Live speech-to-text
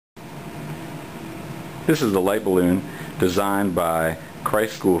This is the light balloon designed by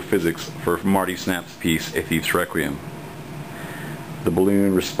Christ School of Physics for Marty Schnapf's piece, A Thief's Requiem. The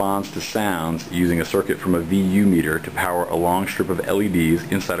balloon responds to sounds using a circuit from a VU meter to power a long strip of LEDs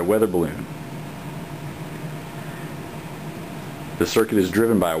inside a weather balloon. The circuit is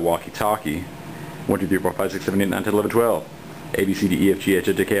driven by a walkie-talkie. 1, 2, 3, 4, 5, 6, 7, 8, 9, 10, 11, 12. A, B, C, D, E, F, G, H,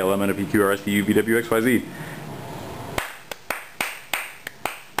 I, J, K, L, M, N, O, P, Q, R, S, T, U, V, W, X, Y, Z.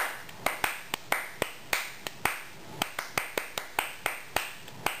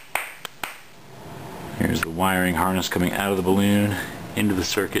 Here's the wiring harness coming out of the balloon, into the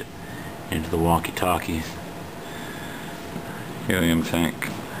circuit, into the walkie-talkie. Helium tank.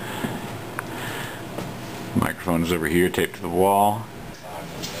 The microphone is over here, taped to the wall.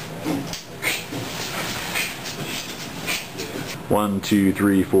 1, 2,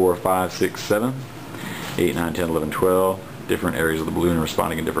 3, 4, 5, 6, 7, 8, 9, 10, 11, 12. Different areas of the balloon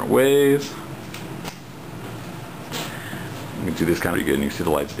responding in different ways. You can see this kind of good, and you can see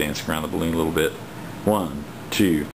the lights dancing around the balloon a little bit. 1, 2.